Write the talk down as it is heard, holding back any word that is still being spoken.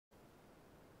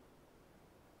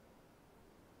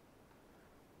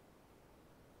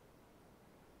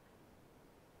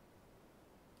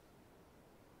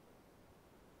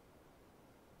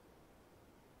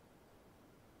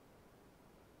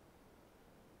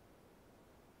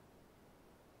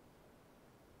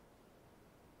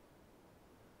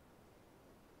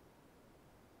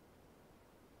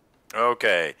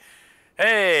Okay.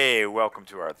 Hey, welcome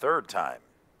to our third time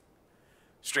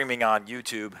streaming on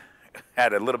YouTube.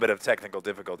 Had a little bit of technical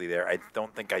difficulty there. I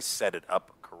don't think I set it up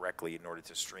correctly in order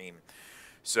to stream.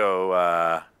 So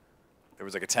there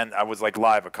was like I was like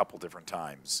live a couple different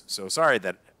times. So sorry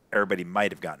that everybody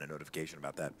might have gotten a notification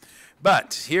about that.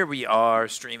 But here we are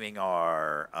streaming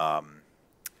our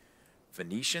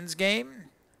Phoenicians game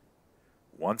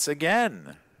once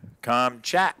again. Come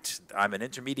chat. I'm an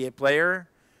intermediate player,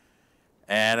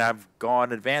 and I've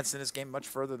gone advanced in this game much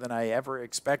further than I ever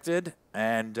expected.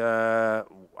 And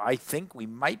I think we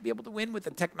might be able to win with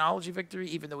a technology victory,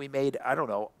 even though we made, I don't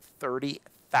know,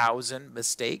 30,000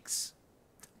 mistakes.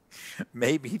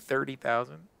 Maybe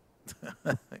 30,000.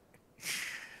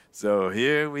 So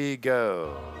here we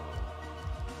go.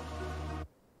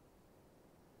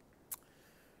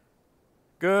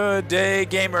 Good day,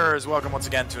 gamers. Welcome once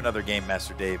again to another Game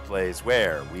Master Dave Plays,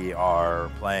 where we are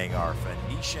playing our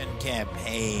Phoenician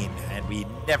campaign, and we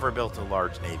never built a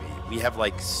large navy. We have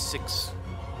like six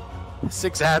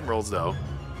admirals, though.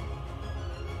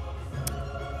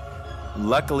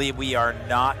 Luckily, we are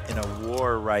not in a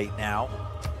war right now,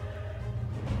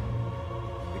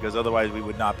 because otherwise we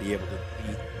would not be able to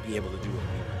do what we were doing.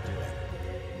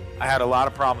 I had a lot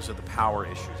of problems with the power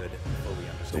issues. I didn't fully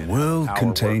understand. The world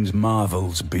contains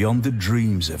marvels beyond the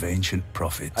dreams of ancient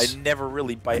prophets. I never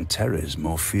really and terrors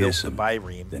more fearsome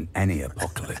than any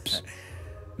apocalypse.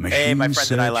 Hey, my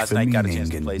friend and I last night got a chance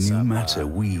to play some new matter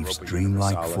weaves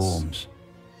dreamlike forms.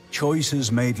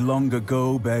 Choices made long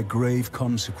ago bear grave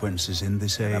consequences in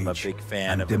this age. I'm a big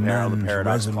fan and of the demand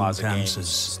Paradox resolute Plaza games,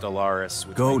 answers. Stellaris,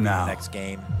 which Go might be now the next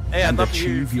game. Hey, I'd and love to hear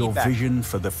achieve your feedback. vision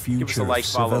for the Give us a future like, of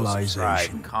follow, civilization.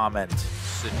 subscribe, comment,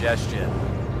 suggestion,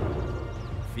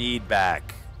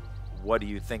 feedback. What do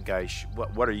you think I should?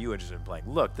 What are you interested in playing?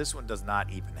 Look, this one does not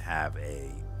even have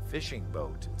a fishing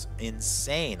boat. It's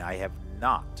insane. I have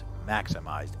not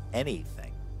maximized anything.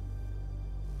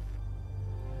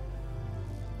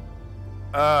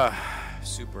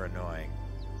 Super annoying.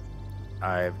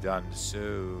 I've done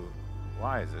so.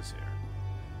 Why is this here?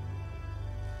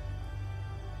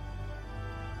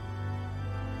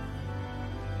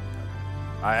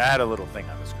 I had a little thing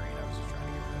on the screen. I was just trying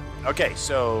to get rid of it. Okay,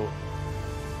 so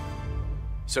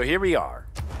here we are.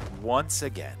 Once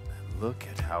again, look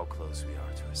at how close we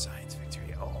are to a science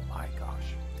victory. Oh my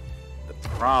gosh. The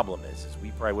problem is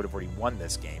we probably would have already won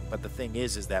this game. But the thing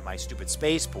is that my stupid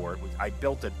spaceport, I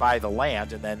built it by the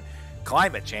land, and then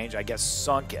climate change, I guess,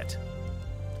 sunk it.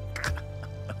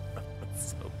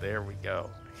 So there we go.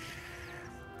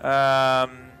 I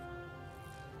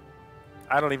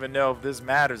don't even know if this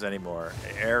matters anymore.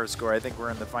 Error score, I think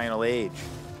we're in the final age.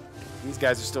 These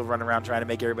guys are still running around trying to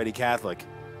make everybody Catholic.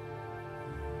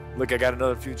 Look, I got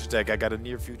another future tech. I got a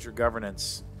near future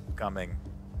governance coming.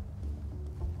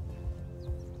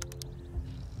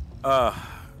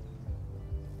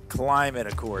 Climate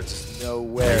accords. No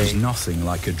way. There's nothing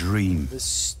like a dream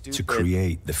This to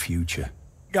create the future.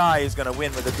 guy is going to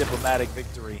win with a diplomatic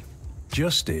victory.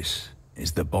 Justice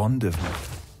is the bond of...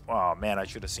 Oh, man, I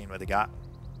should have seen what they got.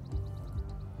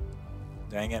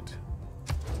 Dang it.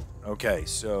 Okay,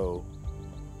 so...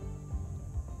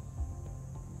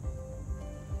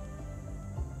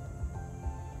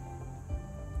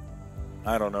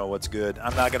 I don't know what's good.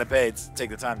 I'm not going to take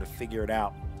the time to figure it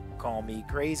out. Call me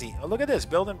crazy. Oh, look at this.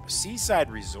 Building seaside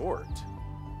resort.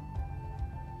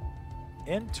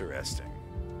 Interesting.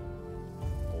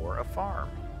 Or a farm.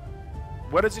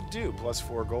 What does it do?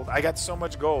 +4 gold? I got so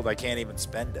much gold I can't even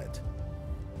spend it.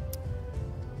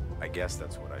 I guess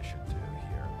that's what I should do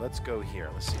here. Let's go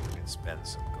here. Let's see if we can spend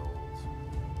some gold.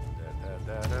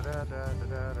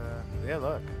 Yeah,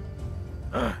 look.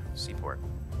 Seaport.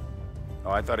 Oh,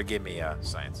 I thought it gave me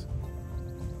science.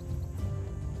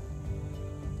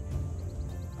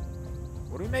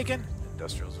 What are we making?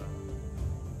 Industrial zone.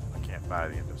 I can't buy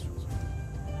the industrial zone.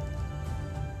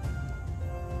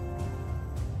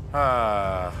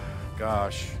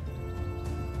 Gosh.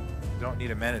 Don't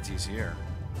need amenities here.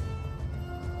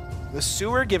 The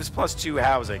sewer gives +2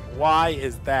 housing. Why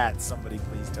is that? Somebody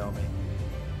please tell me.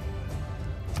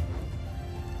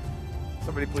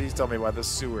 Somebody please tell me why the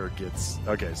sewer gets...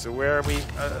 Okay, so where are we?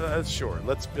 Sure,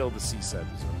 let's build the seaside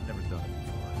resort. I've never done it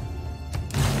before.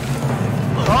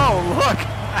 Oh, look!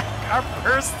 Our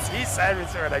first seaside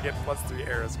resort, I get +3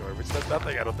 arrow score, which does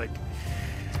nothing, I don't think,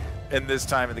 in this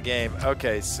time of the game.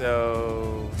 Okay,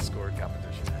 so... Scored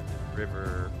competition ended.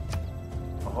 River.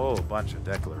 A whole bunch of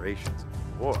declarations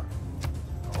of war.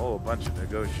 A whole bunch of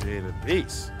negotiated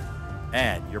peace.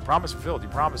 And your promise fulfilled. You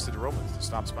promised to the Romans to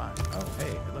stop spying. Oh,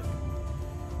 hey, look.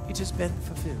 It has been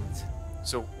fulfilled.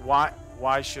 So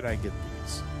why should I get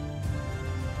these?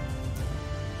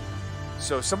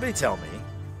 So somebody tell me,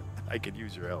 I could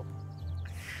use your help.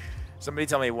 Somebody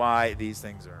tell me why these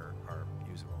things are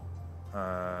usable.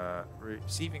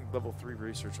 Receiving level 3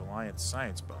 Research Alliance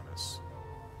science bonus.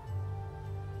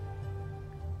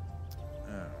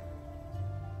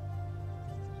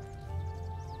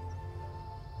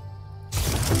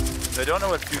 So I don't know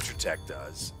what Future Tech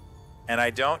does, and I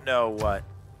don't know what...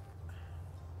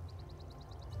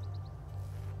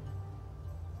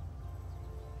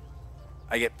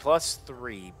 I get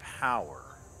 +3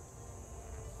 power.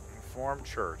 Reformed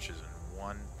Church is in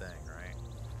one thing, right?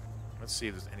 Let's see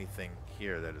if there's anything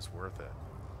here that is worth it.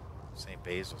 St.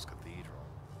 Basil's Cathedral.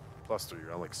 +3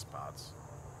 relic spots.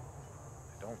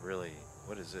 I don't really...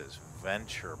 What is this?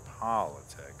 Venture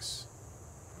Politics.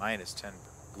 -10.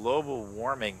 Global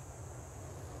warming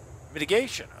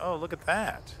mitigation. Oh, look at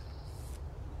that.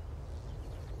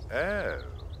 Oh.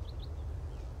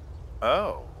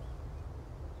 Oh.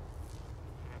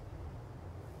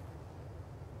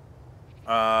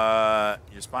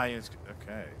 Your spying is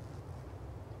okay.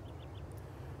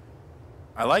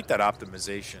 I like that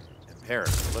optimization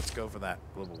imperative. So let's go for that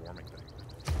global warming thing.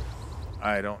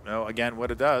 I don't know again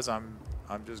what it does. I'm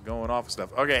just going off of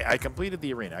stuff. Okay, I completed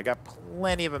the arena. I got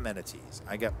plenty of amenities.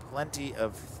 I got plenty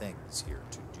of things here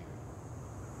to do.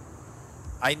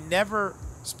 I never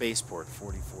spaceport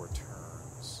 44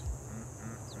 turns.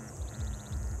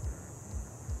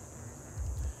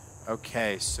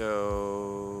 Okay,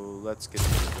 so let's get to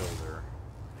the builder.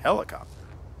 Helicopter.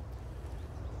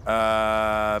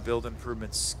 Build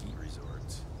improvement ski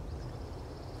resort.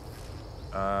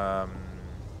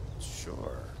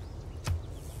 Sure.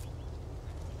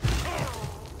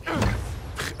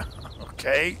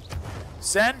 Okay.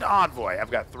 Send envoy.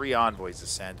 I've got 3 envoys to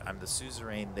send. I'm the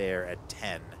suzerain there at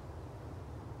 10.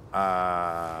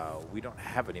 We don't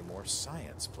have any more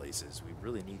science places. We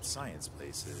really need science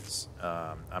places.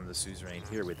 I'm the suzerain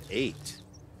here with 8.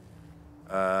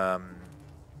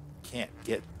 Can't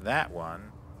get that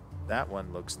one. That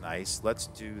one looks nice. Let's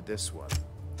do this one,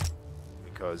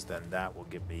 because then that will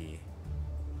give me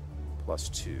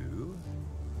 +2.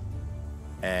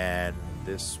 And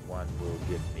this one will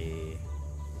give me...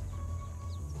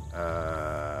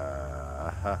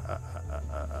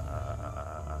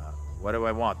 what do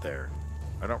I want there?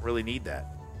 I don't really need that.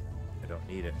 I don't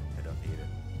need it. I don't need it.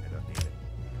 I don't need it.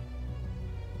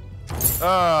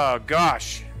 Oh,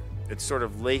 gosh. It's sort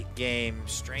of late game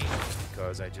strange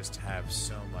because I just have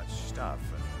so much stuff.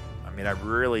 And, I mean, I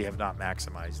really have not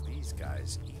maximized these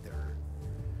guys either.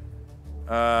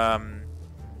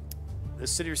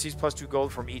 This city receives +2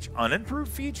 gold from each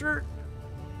unimproved feature.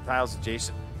 Tiles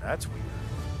adjacent. That's weird.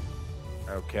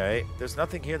 Okay. There's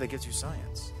nothing here that gives you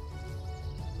science.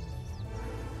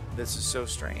 This is so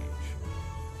strange.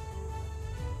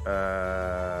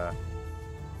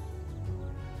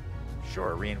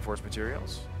 Sure. Reinforced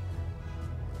materials.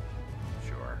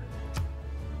 Sure.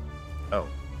 Oh.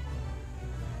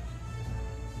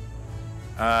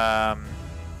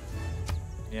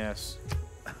 Yes.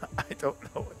 I don't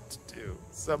know what to do.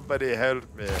 Somebody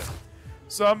help me.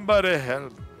 Somebody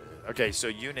help me. Okay, so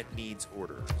unit needs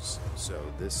orders. So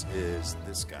this is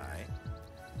this guy.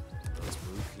 Let's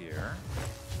move here,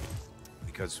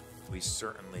 because we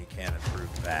certainly can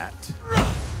improve that.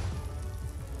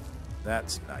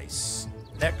 That's nice.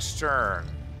 Next turn.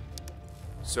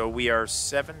 So we are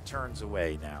 7 turns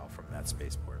away now from that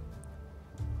spaceport.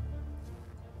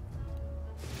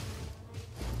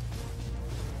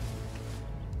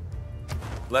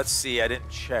 Let's see. I didn't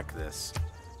check this.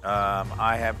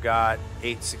 I have got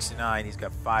 869. He's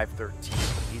got 513.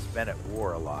 He's been at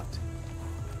war a lot.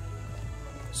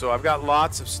 So I've got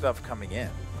lots of stuff coming in.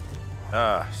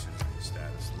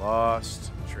 Status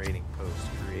lost. Trading post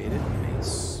created.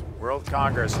 Nice. World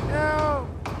Congress. No!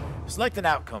 Select an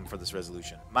outcome for this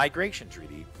resolution. Migration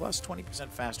treaty. Plus 20%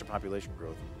 faster population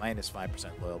growth. Minus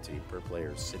 5% loyalty per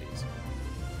player's cities.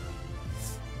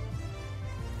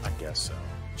 I guess so.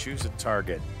 Choose a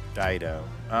target. Dido.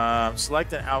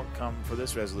 Select an outcome for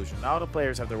this resolution. Now the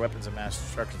players have their weapons of mass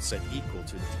destruction set equal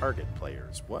to the target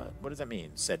players. What? What does that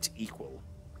mean? Set equal.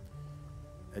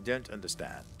 I don't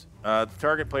understand. The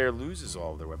target player loses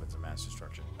all of their weapons of mass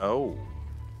destruction. Oh.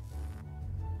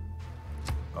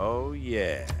 Oh,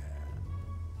 yeah.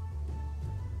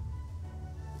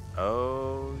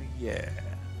 Oh, yeah.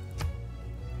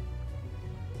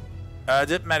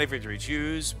 Diplomatic victory.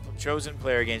 Choose chosen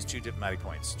player gains 2 diplomatic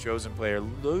points. Chosen player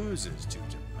loses 2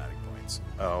 diplomatic points.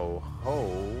 Oh,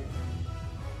 ho.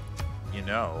 You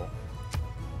know,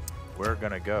 we're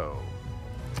gonna go.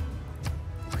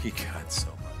 We got so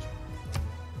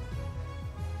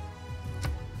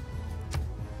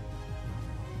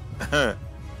much.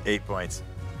 8 points.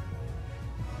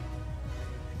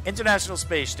 International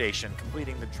Space Station,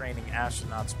 completing the training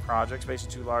astronauts project. Space is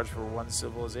too large for one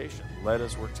civilization. Let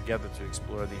us work together to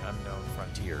explore the unknown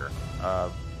frontier.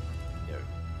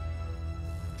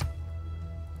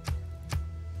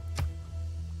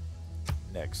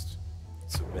 Next.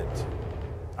 Submit.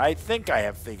 I think I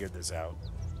have figured this out.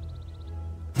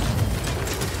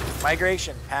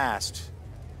 Migration passed.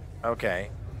 Okay.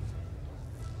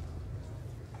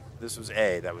 This was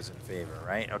A that was in favor,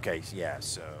 right? Okay, yeah,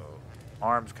 so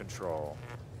arms control.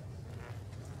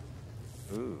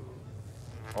 Ooh.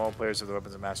 All players of the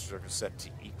weapons and master are set to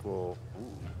equal.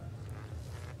 Ooh.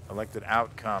 Elected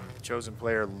outcome. Chosen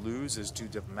player loses 2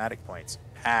 diplomatic points.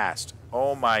 Passed.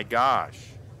 Oh my gosh.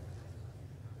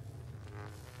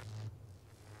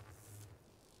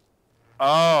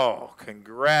 Oh,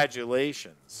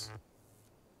 congratulations.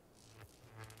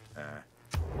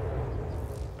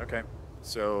 Okay,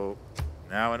 so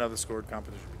now another scored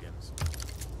competition begins.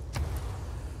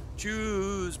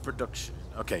 Choose production.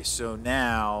 Okay, so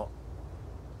now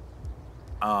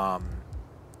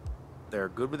they're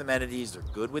good with amenities, they're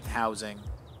good with housing.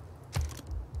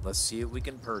 Let's see what we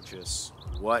can purchase.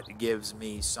 What gives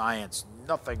me science?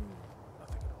 Nothing.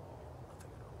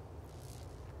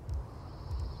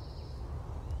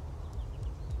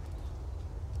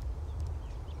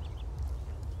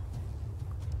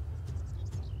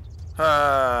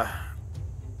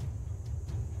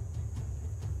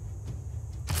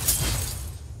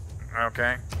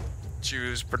 Okay.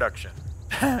 Choose production.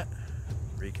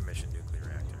 Recommission nuclear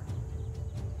reactor.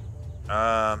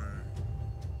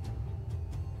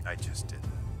 I just did that.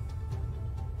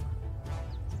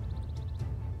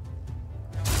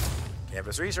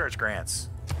 Campus research grants.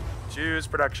 Choose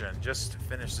production. Just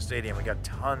finished the stadium. We got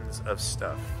tons of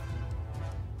stuff.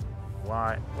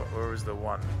 Why? Where was the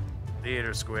one?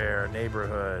 Theater square,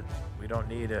 neighborhood. We don't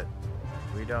need it.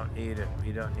 We don't need it.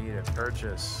 We don't need it.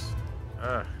 Purchase.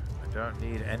 Ugh, I don't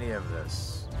need any of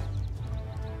this.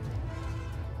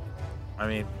 I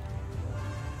mean,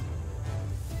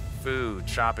 food,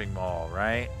 shopping mall,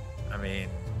 right? I mean,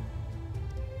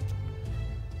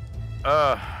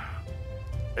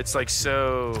 it's like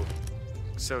so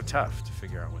tough to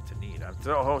figure out what to need. I'm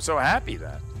so happy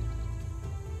that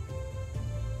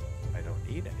I don't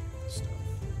need any of this stuff.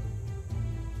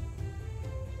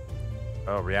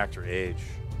 Oh, reactor age.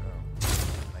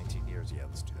 Oh, 19 years. Yeah,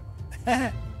 let's do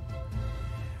that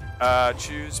one.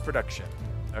 Choose production.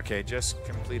 Okay, just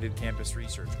completed campus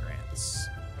research grants.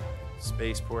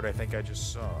 Spaceport, I think I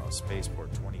just saw.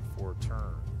 Spaceport, 24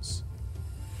 turns.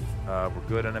 We're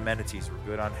good on amenities. We're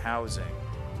good on housing.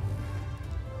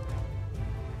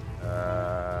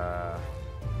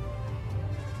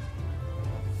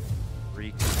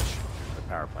 Recommission the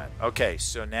power plant. Okay,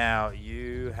 so now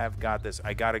you have got this.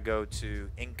 I gotta go to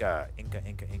Inca.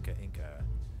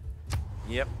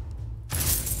 Yep.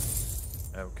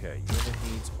 Okay, unit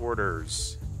needs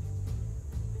orders.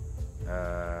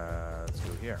 Let's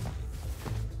go here.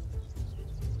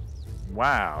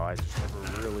 Wow, I just never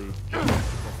really did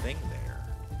the thing there.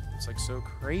 It's like so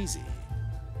crazy.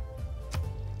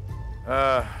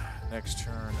 Next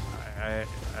turn,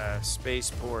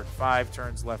 spaceport. 5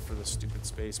 turns left for the stupid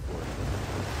spaceport.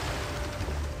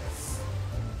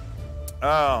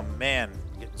 Oh man,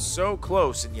 getting so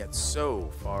close and yet so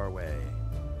far away.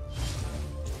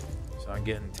 So I'm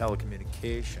getting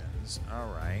telecommunications. All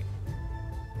right.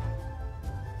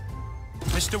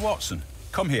 Mr. Watson,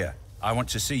 come here. I want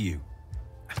to see you.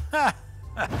 That's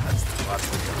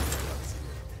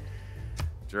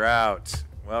drought.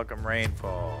 Welcome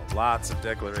rainfall. Lots of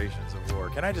declarations of war.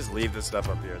 Can I just leave this stuff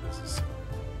up here? This is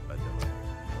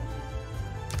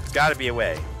there's got to be a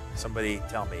way. Somebody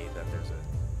tell me that there's a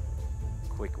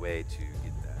quick way to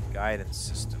get that. Guidance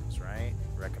systems, right?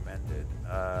 Recommended.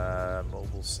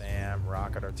 Mobile SAM,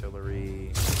 rocket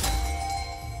artillery.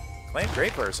 Claim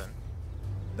great person.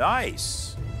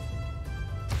 Nice.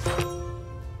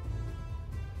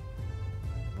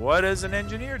 What does an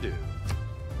engineer do?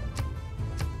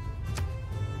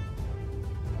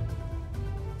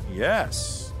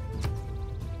 Yes.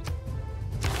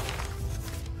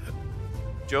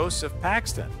 Joseph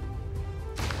Paxton.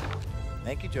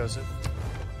 Thank you, Joseph.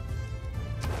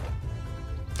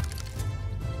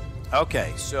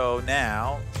 Okay, so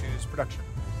now choose production.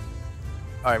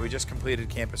 All right, we just completed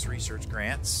campus research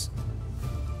grants.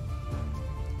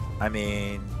 I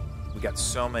mean, we got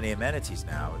so many amenities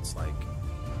now. It's like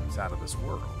it's out of this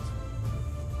world.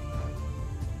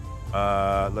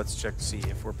 Let's check to see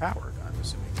if we're powered. I'm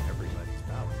assuming everybody's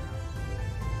powered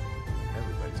now.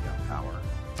 Everybody's got power.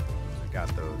 We got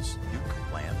those nuke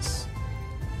plants.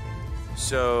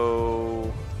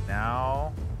 So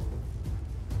now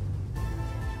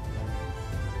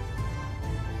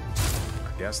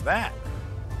guess that.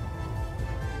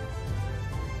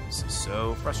 This is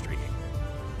so frustrating.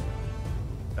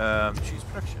 Choose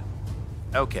production.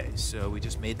 Okay, so we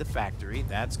just made the factory.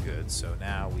 That's good. So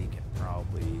now we can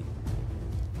probably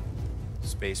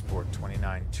spaceport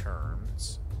 29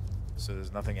 turns. So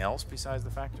there's nothing else besides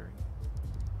the factory.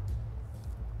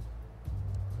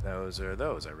 Those are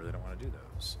those. I really don't want to do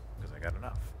those because I got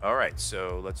enough. All right,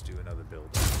 so let's do another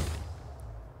build.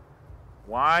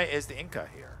 Why is the Inca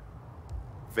here?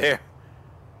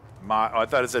 I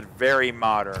thought it said very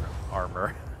modern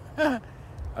armor.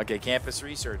 Okay, campus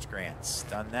research grants.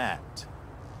 Done that.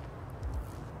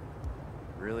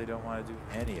 Really don't want to do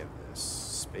any of this.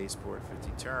 Spaceport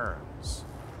 50 turns.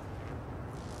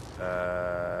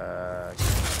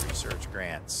 Research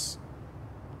grants.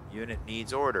 Unit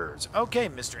needs orders. Okay,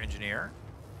 Mr. Engineer.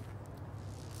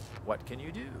 What can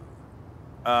you do?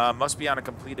 Must be on a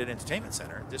completed entertainment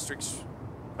center. Districts.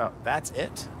 Oh, that's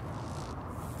it?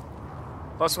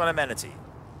 +1 amenity.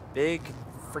 Big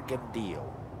friggin'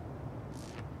 deal.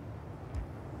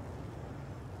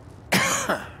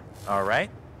 All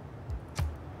right.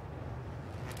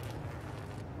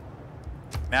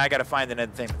 Now I gotta find an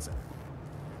entertainment center.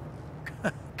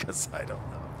 Because I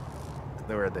don't know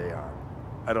where they are.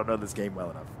 I don't know this game well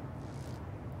enough.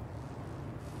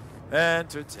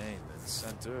 Entertainment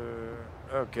center.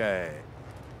 Okay.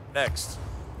 Next.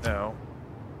 No.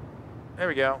 There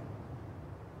we go.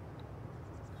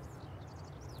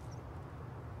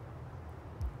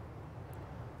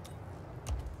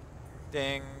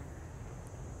 Ding.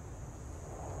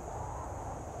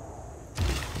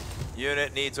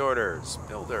 Unit needs orders.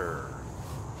 Builder.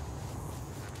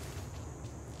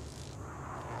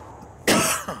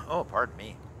 Oh, pardon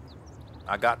me.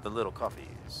 I got the little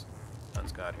coffees.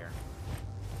 Let's go out here.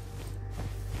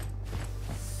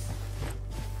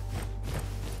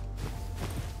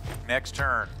 Next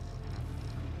turn.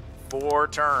 4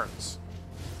 turns.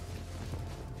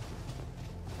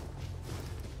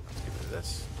 Let's get rid of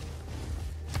this.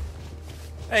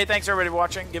 Hey, thanks everybody for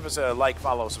watching. Give us a like,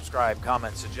 follow, subscribe,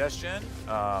 comment, suggestion.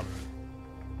 Oh,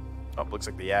 looks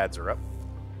like the ads are up.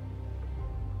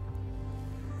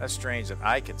 That's strange that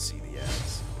I can see the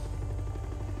ads.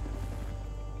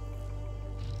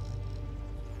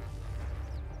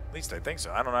 At least I think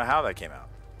so. I don't know how that came out.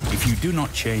 If you do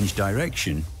not change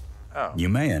direction, you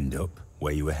may end up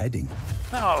where you were heading.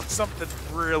 Oh, something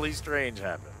really strange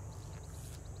happened.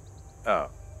 Oh,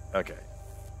 okay.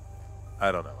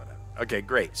 I don't know what happened. Okay,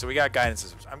 great. So we got guidance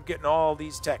systems. I'm getting all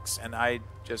these texts, and I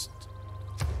just...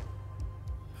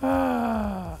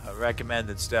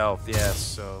 recommended stealth, yes,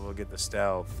 so we'll get the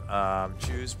stealth.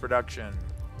 Choose production.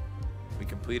 We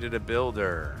completed a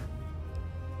builder.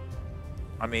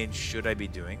 I mean, should I be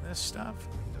doing this stuff?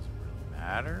 It doesn't really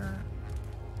matter.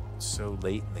 It's so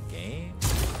late in the game.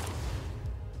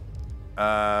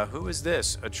 Who is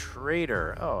this? A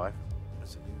trader. Oh,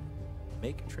 that's a new...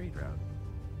 Make a trade route.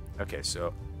 Okay,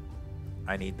 so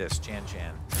I need this. Chan.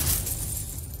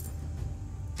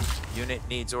 Unit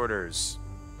needs orders.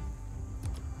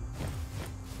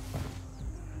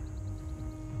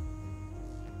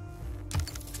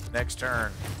 Next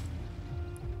turn.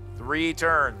 3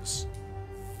 turns.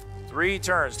 3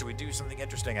 turns. Do we do something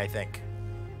interesting, I think?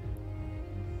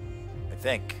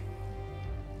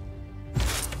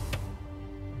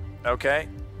 Okay.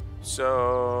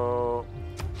 So...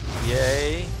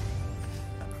 Yay.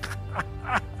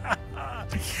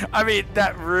 I mean,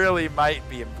 that really might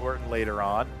be important later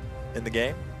on in the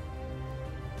game.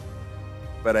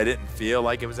 But I didn't feel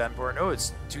like it was that important. Oh,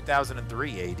 it's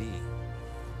 2003 AD.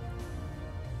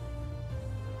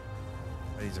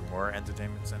 These are more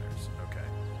entertainment centers. Okay.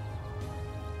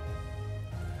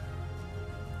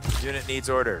 Unit needs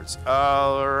orders.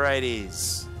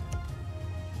 Alrighties.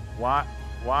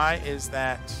 Why is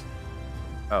that?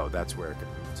 Oh, that's where it can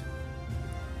move to.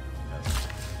 Okay.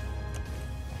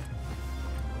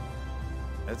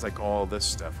 It's like all this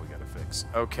stuff we gotta fix.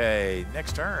 Okay,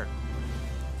 next turn.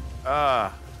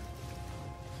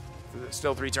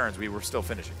 Still 3 turns. We were still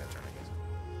finishing that turn, I guess.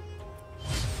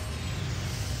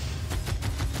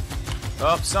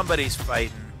 Oh, somebody's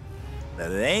fighting.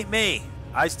 That it ain't me.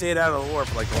 I stayed out of the war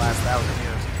for like the last 1,000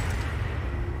 years.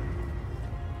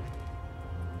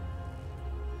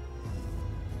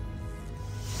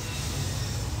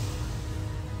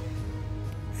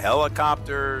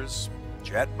 Helicopters,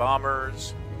 jet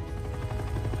bombers.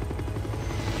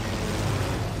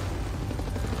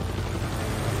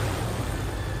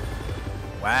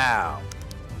 Wow.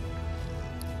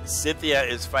 Scythia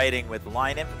is fighting with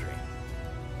line infantry.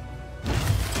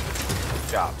 Good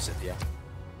job, Scythia.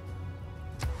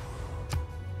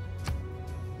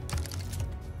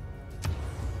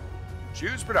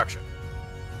 Choose production.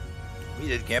 We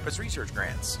did campus research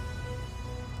grants.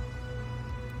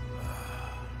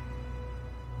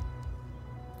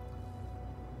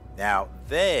 Now,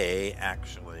 they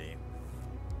actually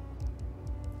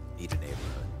need a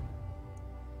neighborhood.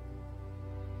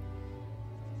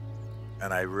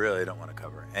 And I really don't want to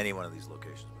cover any one of these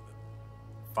locations with it.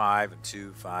 5 and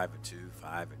 2, 5 and 2,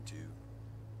 5 and 2.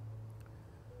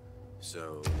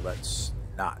 So let's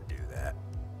not do that.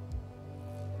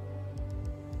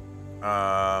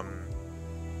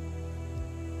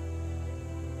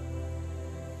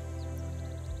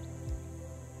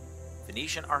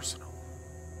 Phoenician Arsenal.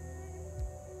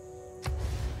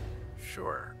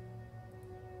 Sure.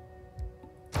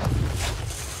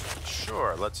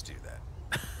 Sure, let's do that.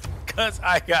 Because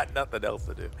I got nothing else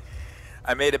to do.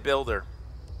 I made a builder.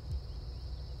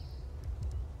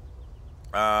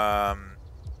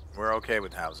 We're okay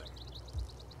with housing.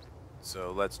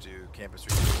 So let's do campus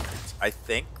research grants. I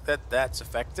think that that's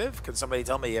effective. Can somebody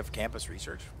tell me if campus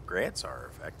research grants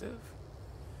are effective?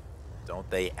 Don't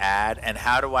they add? And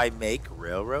how do I make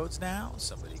railroads now?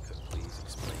 Somebody could please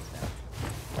explain that.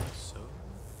 So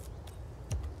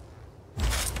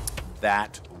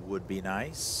that would be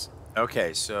nice.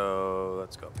 Okay, so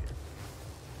let's go up here.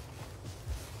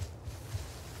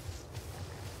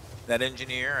 That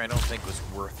engineer, I don't think was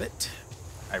worth it.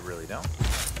 I really don't.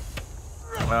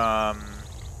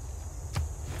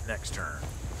 Next turn.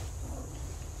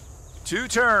 2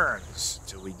 turns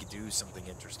till we do something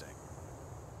interesting.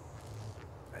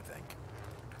 I think.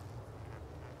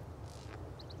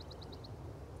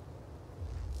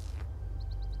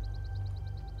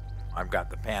 I've got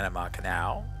the Panama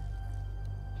Canal.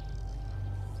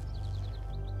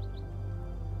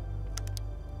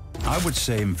 I would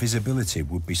say invisibility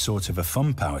would be sort of a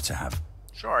fun power to have.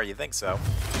 Sure, you think so?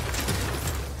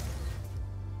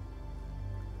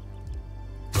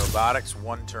 Robotics,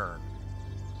 1 turn.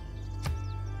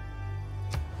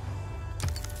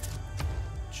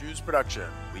 Choose production.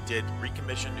 We did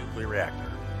recommission nuclear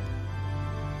reactor.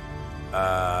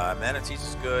 Amenities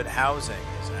is good. Housing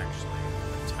is actually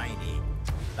tiny,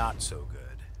 not so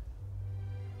good.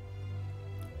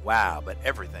 Wow, but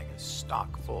everything is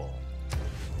stock full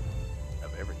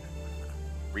of everything.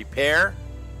 Repair?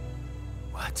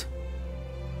 What?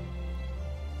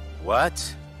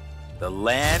 What? The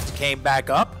land came back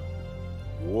up?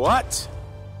 What?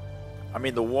 I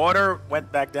mean, the water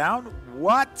went back down?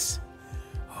 What?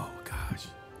 Oh, gosh.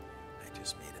 I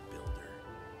just made a builder.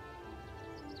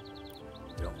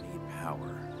 Don't need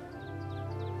power.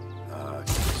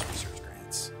 Campus research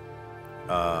grants.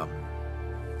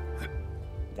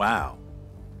 Wow.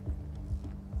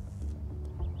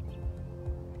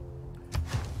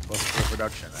 +4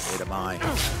 production. I made a mine.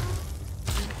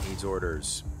 Unit needs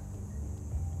orders.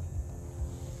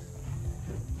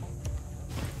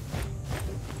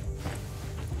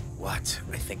 What?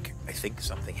 I think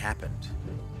something happened.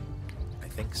 I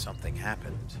think something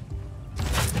happened.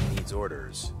 Unit needs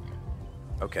orders.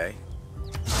 Okay.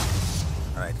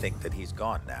 And I think that he's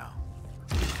gone now.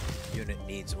 Unit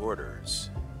needs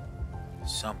orders.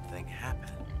 Something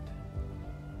happened.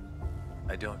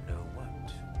 I don't know what.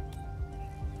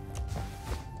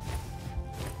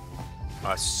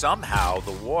 Somehow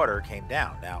the water came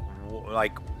down. Now,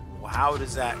 like, how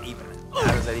does that even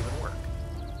work?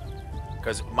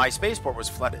 Because my spaceport was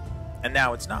flooded, and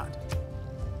now it's not.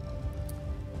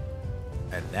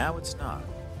 And now it's not.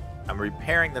 I'm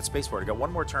repairing that spaceport. I got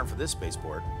 1 more turn for this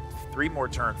spaceport, 4 more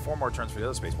turns for the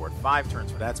other spaceport, 5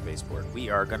 turns for that spaceport.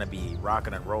 We are going to be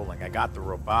rocking and rolling. I got the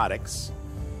robotics.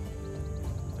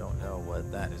 Don't know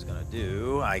what that is going to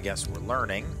do. I guess we're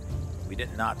learning. We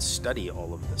did not study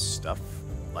all of this stuff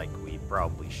like we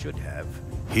probably should have.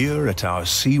 Here at our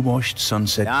sea-washed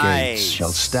sunset gates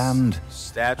shall stand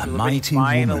a mighty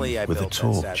woman with a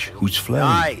torch whose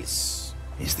flame is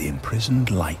the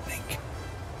imprisoned lightning.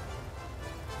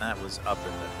 That was up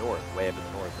in the north, way up in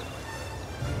the north.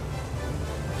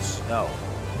 Snow.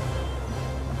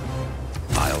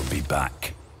 I'll be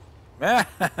back. I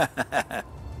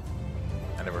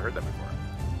never heard that before.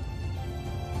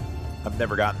 I've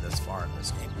never gotten this far in this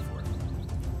game before.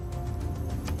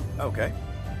 Okay.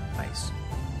 Nice.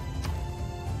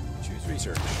 Choose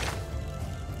research.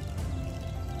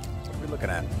 What are we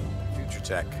looking at? Future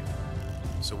tech.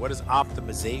 So what does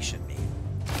optimization mean?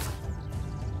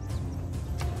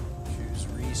 Choose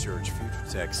research, future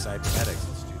tech, cybernetics.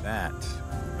 Let's do that.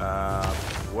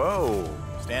 Whoa.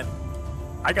 Stand.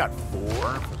 I got 4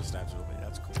 for the statue.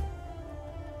 That's cool.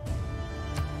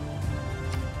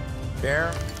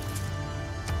 Fair.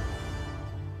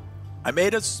 I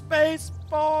made a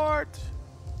spaceport!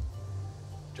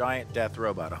 Giant death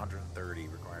robot, 130,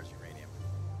 requires uranium.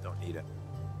 Don't need it.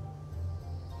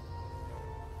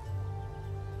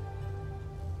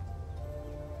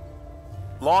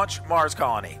 Launch Mars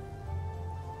colony.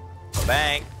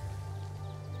 Bang.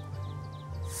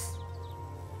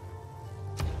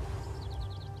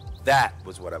 That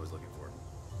was what I was looking for.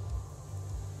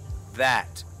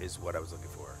 That is what I was looking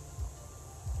for.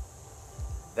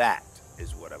 That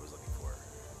is what I was looking for.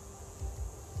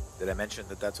 Did I mention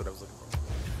that that's what I was looking for?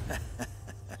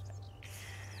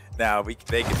 Now,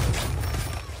 they can...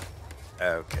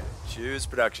 Okay. Choose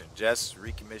production. Just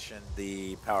recommission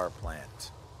the power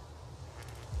plant.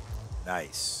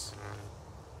 Nice.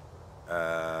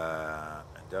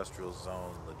 Industrial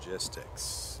zone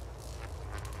logistics.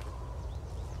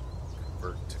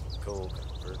 Convert to coal,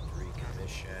 convert to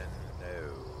recommission. No.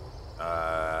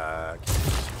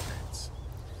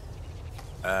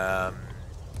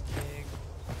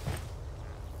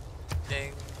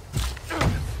 Ding.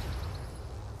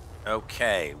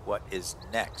 Okay, what is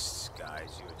next,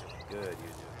 guys? You're doing good.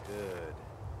 You're doing good.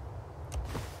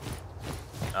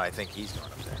 Oh, I think he's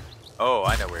going up there. Oh,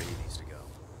 I know where he needs to go.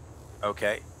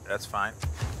 Okay, that's fine.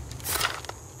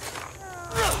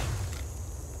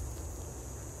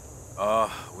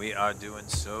 Oh, we are doing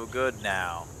so good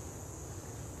now.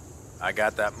 I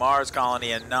got that Mars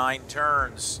colony in 9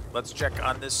 turns. Let's check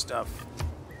on this stuff.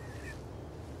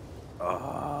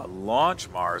 Launch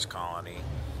Mars colony.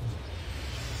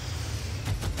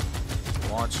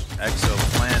 Launch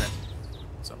exoplanet.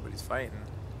 Somebody's fighting.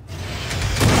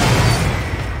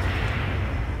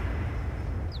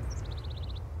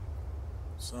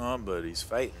 Somebody's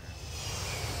fighting.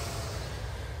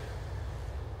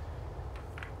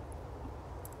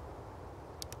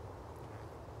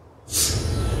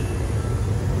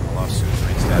 I lost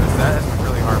suzerain status. That has been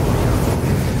really hard for me.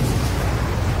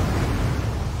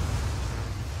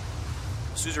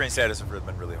 Suzerain status has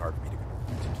been really hard for me to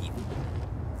keep.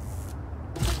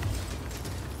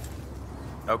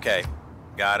 Okay,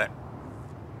 got it.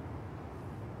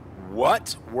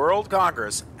 What World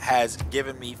Congress has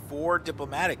given me 4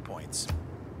 diplomatic points?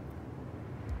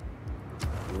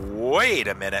 Wait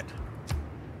a minute.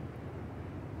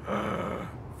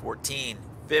 14,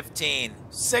 15,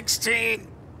 16.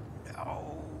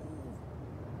 No.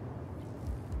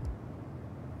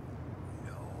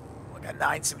 No. I got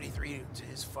 973 to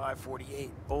his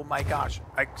 548. Oh my gosh.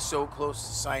 I'm so close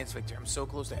to science victory. I'm so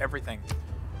close to everything.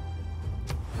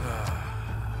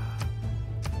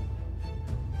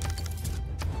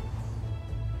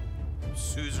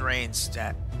 Suzerain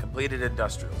stat. Completed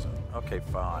industrial zone. Okay,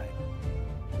 fine.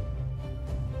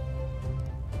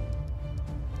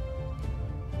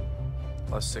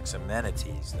 +6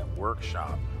 amenities. That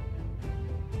workshop.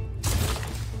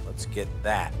 Let's get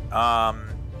that.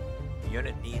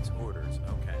 Unit needs orders.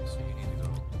 Okay, so you need to go.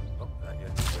 Oh,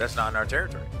 that's not in our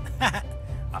territory.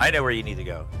 I know where you need to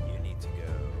go. You need to go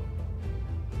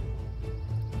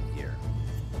here.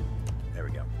 There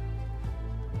we go.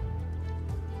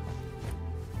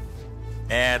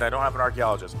 And I don't have an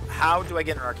archaeologist. How do I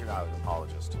get an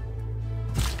archaeologist?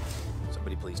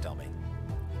 Somebody please tell me.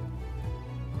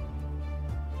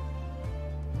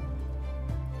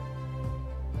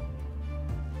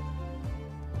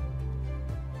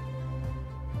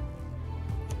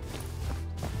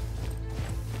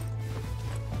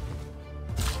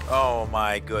 Oh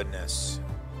my goodness.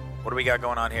 What do we got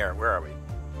going on here? Where are we?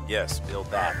 Yes, build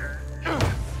that.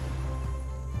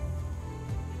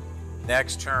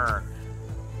 Next turn.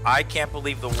 I can't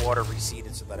believe the water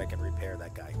receded so that I can repair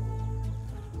that guy.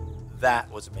 That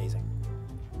was amazing.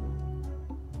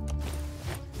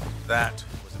 That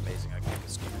was amazing. I can get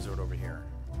the ski resort over here.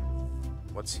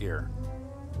 What's here?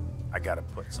 I gotta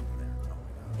put something there. Oh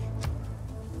my gosh.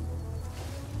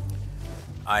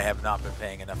 I have not been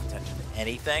paying enough attention to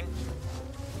anything.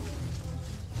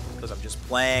 Because I'm just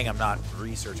playing, I'm not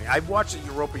researching. I watched the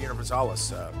Europa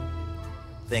Universalis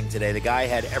thing today. The guy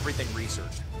had everything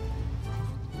researched.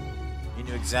 He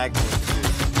knew exactly what to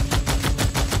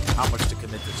do, how much to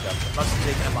commit to stuff. It must have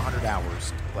taken him 100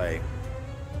 hours to play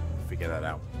to figure that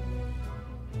out.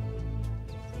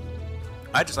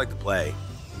 I just like to play,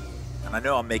 and I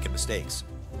know I'm making mistakes.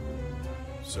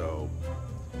 So,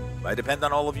 I depend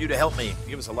on all of you to help me.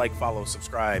 Give us a like, follow,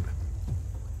 subscribe.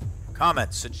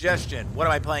 Comment, suggestion. What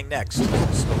am I playing next?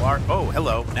 Stellar. Oh,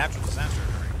 hello. Natural disaster.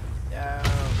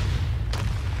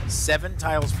 7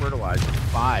 tiles fertilized,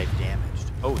 5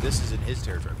 damaged. Oh, this is in his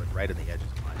territory, but right on the edges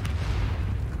of mine.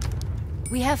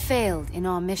 We have failed in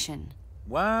our mission.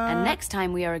 What? And next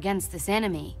time we are against this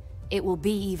enemy, it will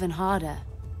be even harder.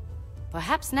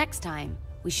 Perhaps next time,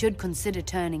 we should consider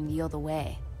turning the other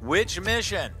way. Which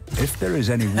mission? If there is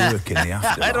any work in the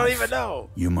afterlife, I don't even know.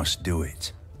 You must do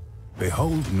it.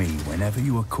 Behold me whenever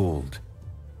you are called.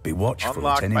 Be watchful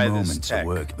Unlocked at any by this moment tech. to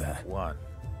work there. 1.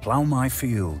 Plough my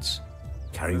fields.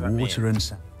 Carry What does that water mean? and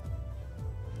sand.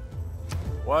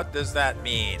 What does that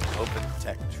mean? Open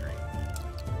tech tree.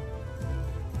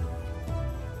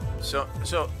 So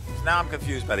now I'm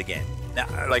confused by the game. Now,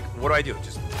 like, what do I do?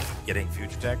 Just getting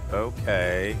future tech?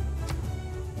 Okay.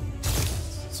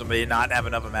 Somebody not have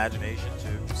enough imagination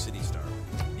to city star.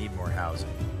 Need more housing.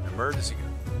 Emergency.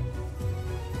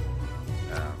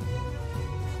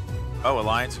 Oh,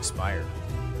 alliance expired.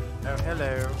 Oh,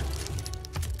 hello.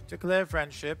 Declare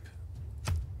friendship.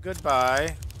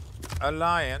 Goodbye.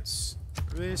 Alliance.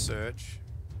 Research.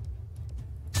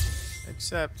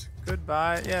 Accept.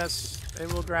 Goodbye. Yes, they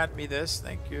will grant me this.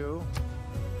 Thank you.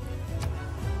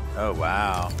 Oh,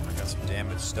 wow. I got some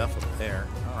damaged stuff up there.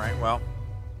 All right, well.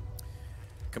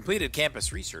 Completed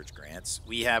campus research grants.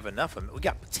 We have enough of them. We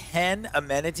got 10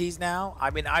 amenities now.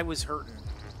 I mean, I was hurting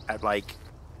at like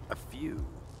a few,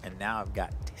 and now I've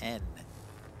got 10.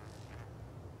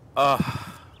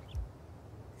 Oh.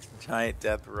 Giant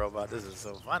death robot. This is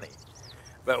so funny.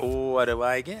 But what do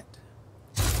I get?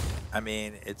 I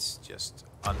mean, it's just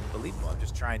unbelievable. I'm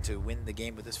just trying to win the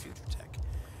game with this future tech.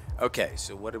 Okay,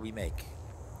 so what do we make?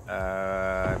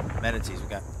 Amenities. We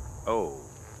got, oh,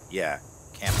 yeah,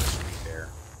 campus repair.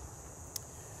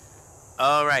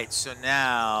 All right, so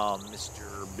now,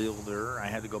 Mr. Builder, I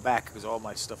had to go back because all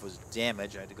my stuff was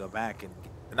damaged. I had to go back and,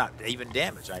 not even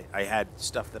damaged. I had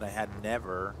stuff that I had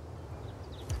never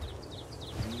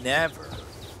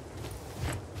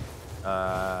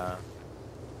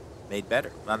made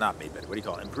better. Well, not made better. What do you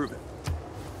call it? Improve it.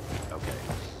 Okay.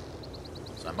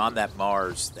 So I'm on that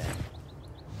Mars thing.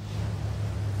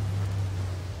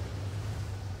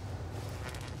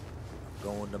 I'm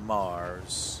going to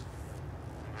Mars.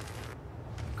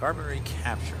 Carbon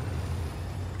recapture.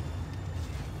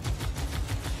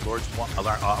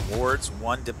 Awards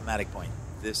 1 diplomatic point.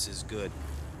 This is good.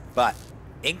 But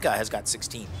Inca has got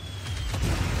 16.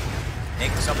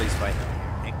 Somebody's fighting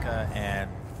Inca, and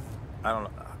I don't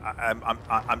know.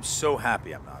 I'm so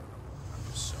happy I'm not. I'm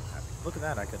just so happy. Look at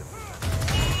that! I could have. I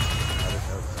didn't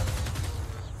know that.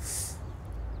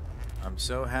 I'm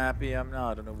so happy I'm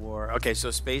not in a war. Okay, so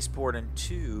spaceport in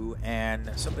 2, and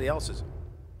somebody else's.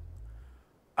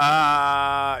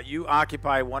 You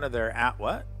occupy one of their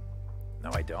what? No,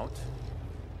 I don't.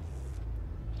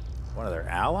 One of their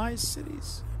allies'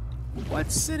 cities.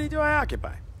 What city do I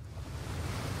occupy?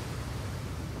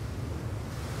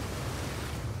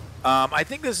 I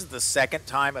think this is the second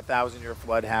time a 1,000-year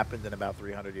flood happened in about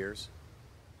 300 years.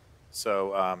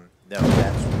 So, no,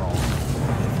 that's wrong.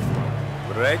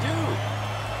 What did I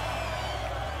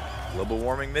do? Global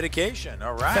warming mitigation.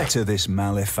 All right. Fetter this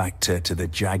malefactor to the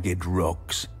jagged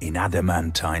rocks in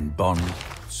adamantine bond.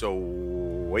 So,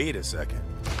 wait a second.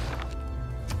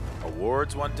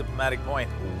 Awards 1 diplomatic point.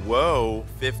 Whoa,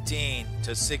 15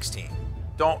 to 16.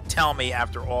 Don't tell me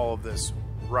after all of this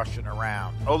rushing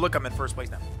around. Oh, look, I'm in first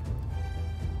place now.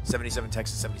 77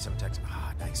 Texas, 77 Texas.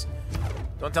 Ah, nice.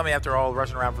 Don't tell me after all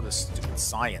rushing around for this stupid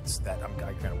science that I'm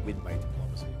going to win by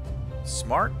diplomacy.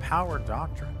 Smart power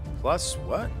doctrine. Plus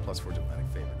what? Plus 4 diplomatic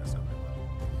favor. That's not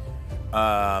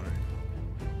my level.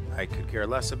 I could care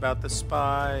less about the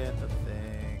spy and the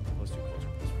thing. Plus 2 culture,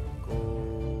 plus 4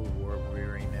 gold. War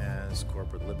weariness.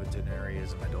 Corporate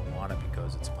libertarianism. I don't want it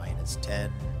because it's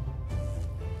 -10.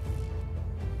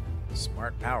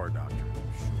 Smart power doctrine.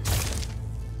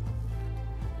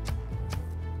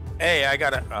 Hey, I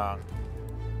got it.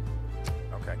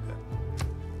 Okay, good.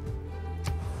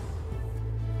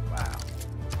 Wow.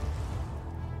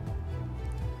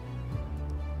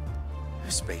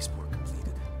 Spaceport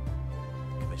completed.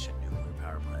 Commission nuclear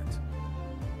power plant.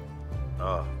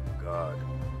 Oh, God.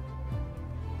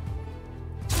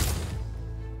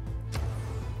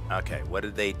 Okay, what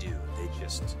did they do? They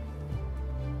just...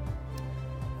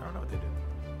 I don't know what they did.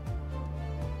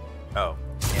 Oh,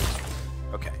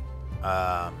 okay.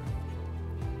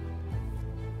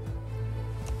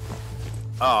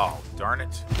 Oh, darn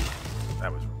it.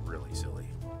 That was really silly.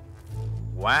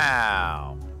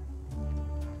 Wow.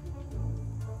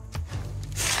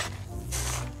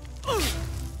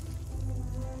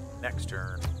 Next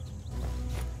turn.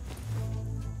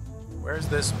 Where's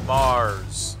this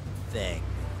Mars thing?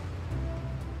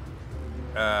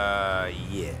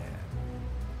 Yeah.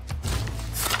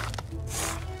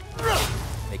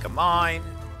 Make a mine.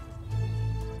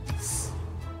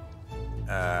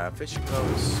 Fishing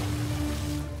boats.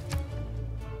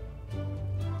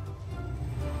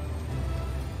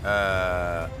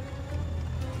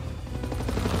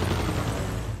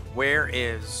 Where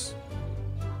is...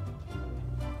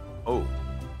 Oh,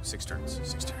 6 turns.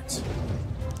 6 turns.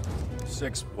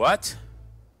 6 what?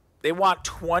 They want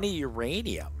 20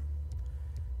 uranium.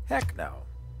 Heck no.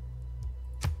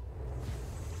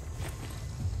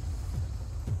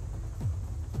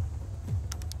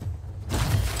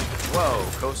 Whoa,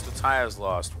 coastal tires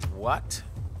lost. What?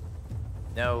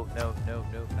 No, no, no,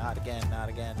 no, not again, not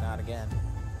again, not again.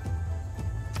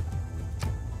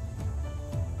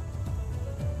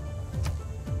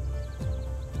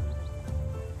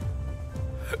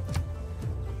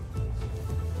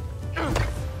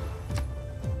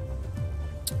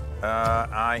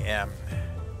 I am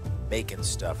making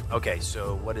stuff. Okay,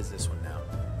 so what is this one now?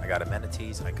 I got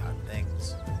amenities, I got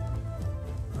things.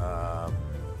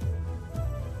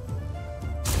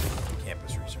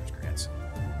 Campus research grants.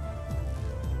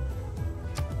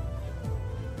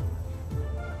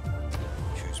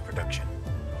 Choose production.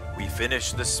 We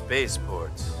finished the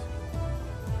spaceport.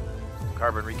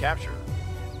 Carbon recapture.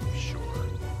 Sure.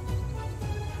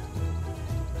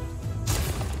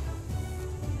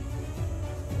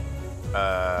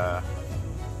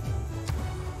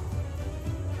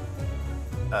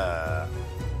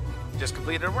 Just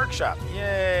completed a workshop.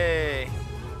 Yay!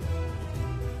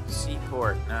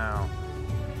 Seaport now.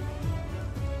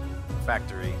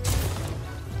 Factory.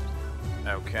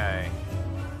 Okay.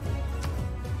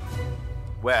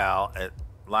 Well,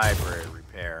 library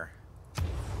repair.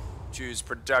 Choose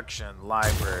production,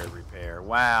 library repair.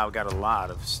 Wow, got a lot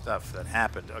of stuff that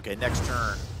happened. Okay, next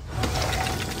turn.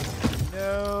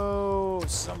 No,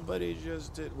 somebody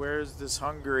just did. Where's this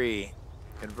Hungary?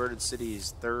 Converted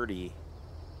cities 30.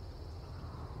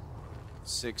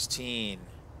 16.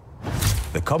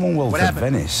 The Commonwealth of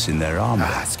Venice in their armor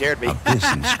scared me. have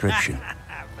this inscription.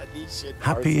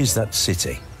 Happy is that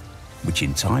city, which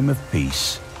in time of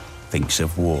peace thinks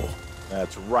of war.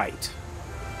 That's right.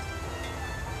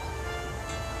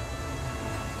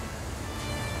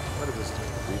 What is this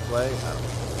doing? Replay? I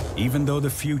don't know. Even though the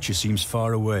future seems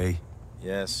far away,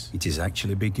 yes, it is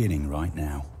actually beginning right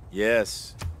now.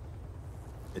 Yes,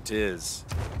 it is.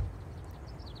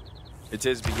 It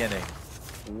is beginning.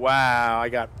 Wow, I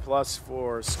got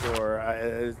 +4 score.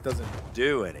 It doesn't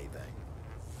do anything.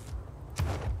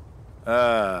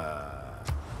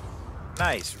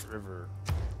 Nice river.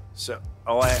 So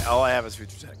all I have is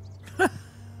future tech.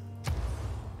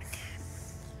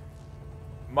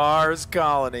 Mars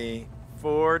colony,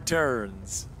 4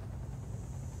 turns.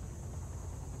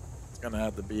 It's gonna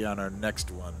have to be on our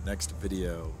next one, next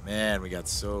video. Man, we got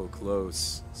so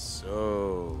close,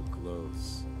 so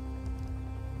close.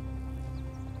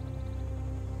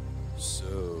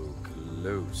 So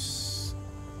close.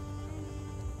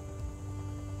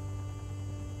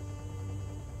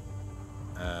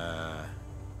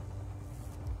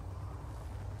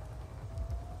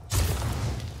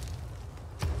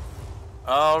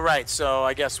 All right, so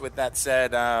I guess with that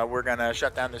said, we're gonna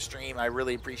shut down the stream. I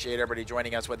really appreciate everybody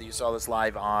joining us, whether you saw this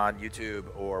live on YouTube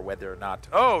or whether or not.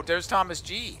 Oh, there's Thomas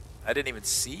G. I didn't even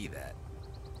see that.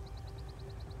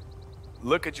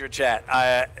 Look at your chat.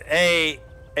 Hey,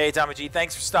 Tommy G,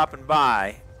 thanks for stopping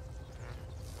by.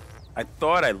 I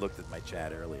thought I looked at my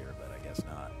chat earlier, but I guess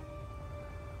not.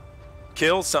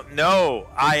 Kill some... No,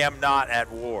 I am not at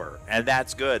war. And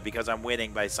that's good, because I'm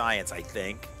winning by science, I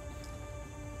think.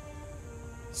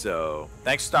 So,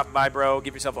 thanks for stopping by, bro.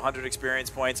 Give yourself 100 experience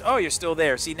points. Oh, you're still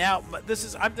there. See, now, this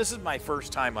is my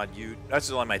first time on YouTube. This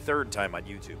is only my 3rd time on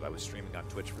YouTube. I was streaming on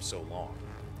Twitch for so long.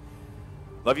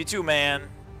 Love you too, man.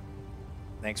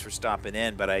 Thanks for stopping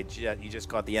in, but you just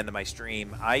caught the end of my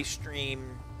stream. I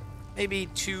stream maybe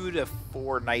 2 to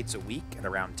 4 nights a week at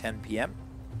around 10 p.m.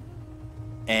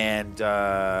 And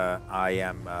I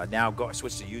am now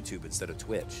switched to YouTube instead of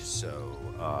Twitch.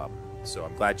 So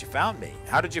I'm glad you found me.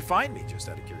 How did you find me, just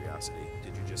out of curiosity?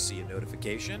 Did you just see a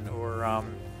notification, or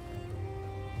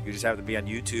you just happened to be on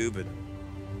YouTube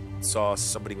and saw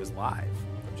somebody was live?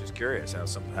 I'm just curious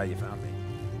how you found me.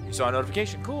 You saw a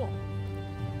notification? Cool.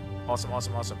 Awesome,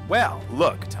 awesome, awesome. Well,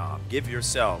 look, Tom, give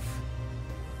yourself...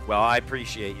 Well, I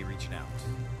appreciate you reaching out.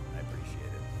 I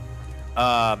appreciate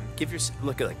it.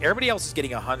 Look, everybody else is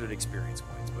getting 100 experience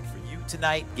points, but for you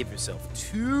tonight, give yourself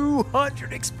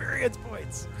 200 experience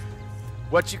points.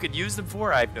 What you could use them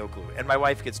for, I have no clue. And my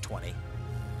wife gets 20,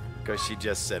 because she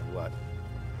just said what?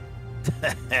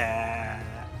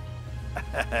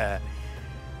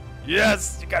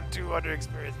 Yes, you got 200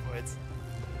 experience points.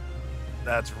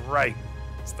 That's right.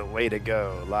 It's the way to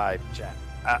go. Live chat.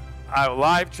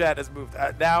 Live chat has moved.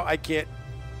 Now I can't.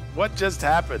 What just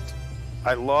happened?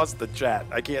 I lost the chat.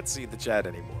 I can't see the chat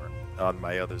anymore on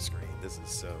my other screen. This is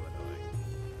so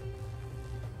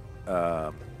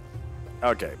annoying.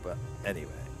 Okay, but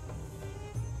anyway.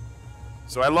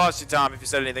 So I lost you, Tom. If you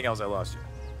said anything else, I lost you.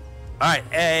 All right,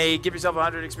 hey, give yourself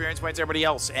 100 experience points, everybody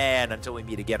else, and until we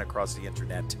meet again across the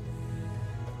internet,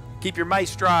 keep your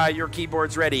mice dry, your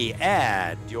keyboards ready,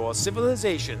 and your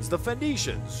civilizations, the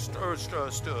Phoenicians,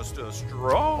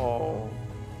 strong.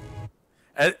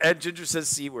 And Ginger says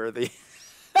seaworthy.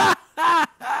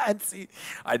 And see,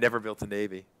 I never built a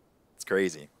navy. It's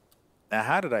crazy. Now,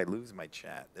 how did I lose my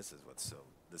chat? This is what's so.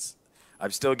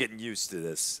 I'm still getting used to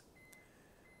this.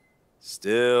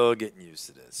 Still getting used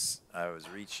to this. I was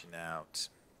reaching out.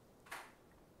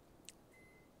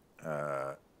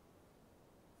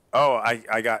 Oh,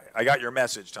 I got your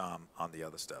message, Tom, on the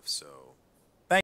other stuff. So